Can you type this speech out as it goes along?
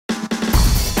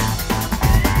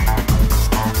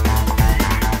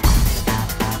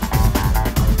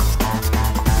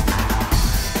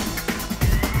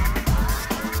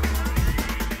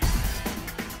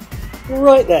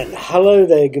Right then, hello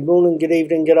there, good morning, good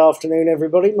evening, good afternoon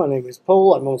everybody. My name is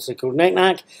Paul, I'm also called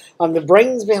Knick-Knack. I'm the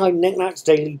brains behind Knick-Knack's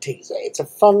Daily Teaser. It's a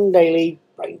fun daily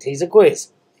brain teaser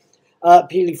quiz.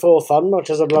 Purely for fun, much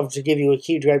as I'd love to give you a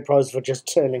huge great prize for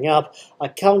just turning up, I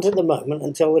can't at the moment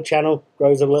until the channel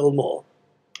grows a little more.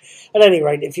 At any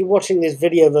rate, if you're watching this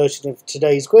video version of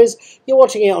today's quiz, you're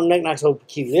watching it on Knick-Knack's Old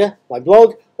Peculiar, my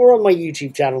blog, or on my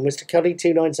YouTube channel, Mr.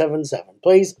 Cuddy2977.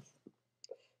 Please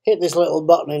hit this little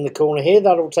button in the corner here,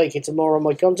 that'll take you to more of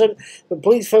my content, but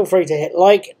please feel free to hit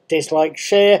like, dislike,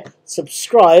 share,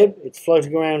 subscribe, it's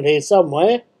floating around here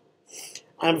somewhere,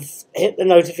 and hit the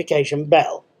notification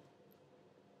bell.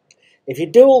 If you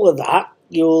do all of that,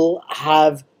 you'll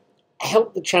have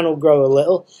helped the channel grow a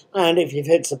little, and if you've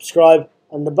hit subscribe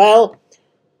and the bell,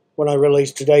 when I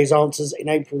release today's answers in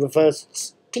April the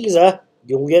 1st teaser,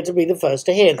 you'll get to be the first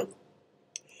to hear them.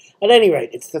 At any rate,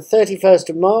 it's the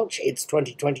 31st of March, it's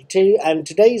 2022, and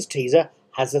today's teaser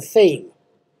has a theme.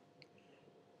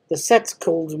 The set's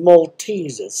called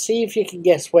Malteaser. See if you can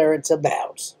guess where it's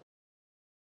about.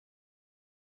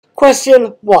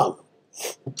 Question 1.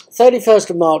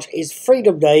 31st of March is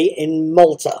Freedom Day in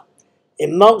Malta. It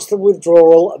marks the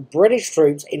withdrawal of British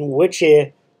troops in which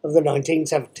year of the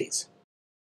 1970s?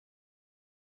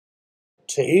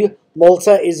 2.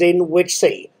 Malta is in which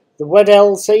sea? The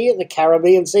Weddell Sea, the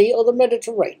Caribbean Sea, or the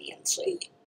Mediterranean Sea?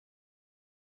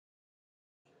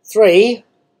 3,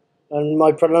 and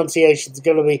my pronunciation's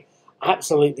going to be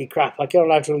absolutely crap. I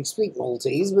can't actually speak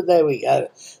Maltese, but there we go.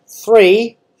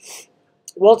 3,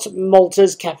 what's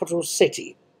Malta's capital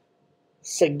city?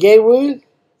 Siggiwi,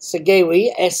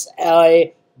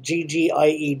 S-I-G-G-I-E-W-I,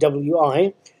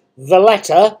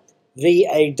 Valletta,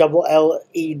 V-A-L-L-E-T-T-A,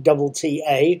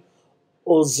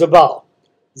 or Zabar,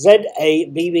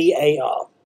 Z-A-B-B-A-R.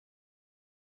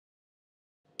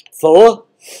 4.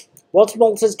 What's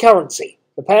Malta's currency?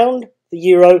 The pound, the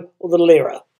euro, or the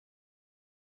lira?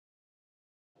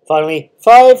 Finally,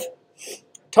 5.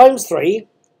 Times 3,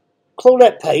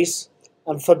 Claudette Pace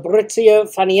and Fabrizio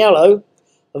Faniello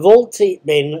have all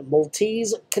been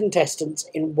Maltese contestants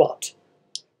in what?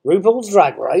 RuPaul's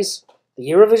Drag Race, the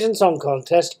Eurovision Song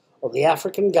Contest, or the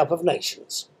African Cup of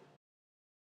Nations?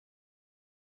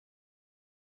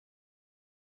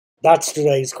 That's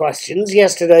today's questions.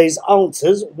 Yesterday's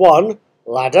answers: 1.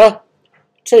 Ladder.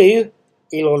 2.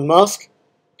 Elon Musk.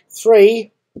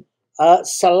 3.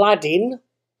 Saladin.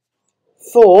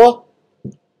 4.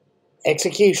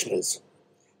 Executioners.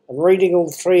 And reading all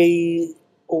three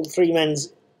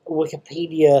men's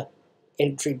Wikipedia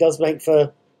entry does make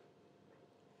for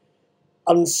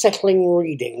unsettling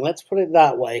reading. Let's put it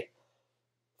that way.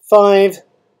 5.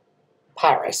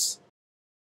 Paris.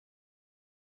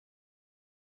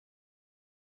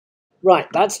 Right,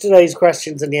 that's today's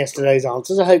questions and yesterday's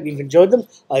answers. I hope you've enjoyed them.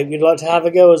 I hope you'd like to have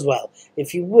a go as well.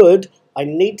 If you would, I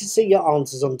need to see your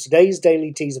answers on today's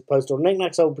Daily Teaser post on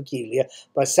Knick-Knack's Old Peculiar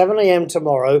by 7 AM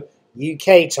tomorrow,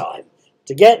 UK time.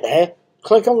 To get there,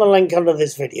 click on the link under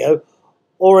this video,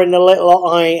 or in the little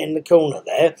eye in the corner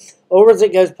there, or as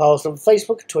it goes past on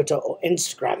Facebook, Twitter, or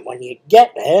Instagram. When you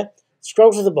get there,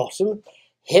 scroll to the bottom,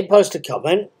 hit post a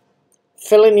comment,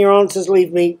 fill in your answers,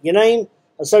 leave me your name,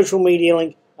 a social media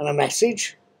link, and a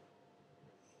message.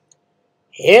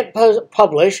 Hit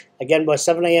publish, again by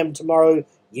 7 AM tomorrow,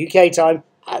 UK time,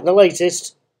 at the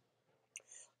latest.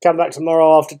 Come back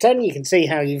tomorrow after 10, you can see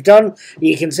how you've done,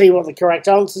 you can see what the correct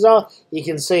answers are, you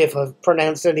can see if I've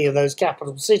pronounced any of those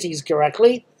capital cities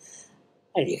correctly,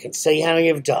 and you can see how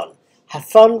you've done. Have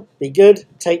fun, be good,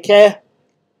 take care,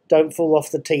 don't fall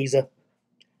off the teaser.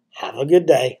 Have a good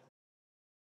day.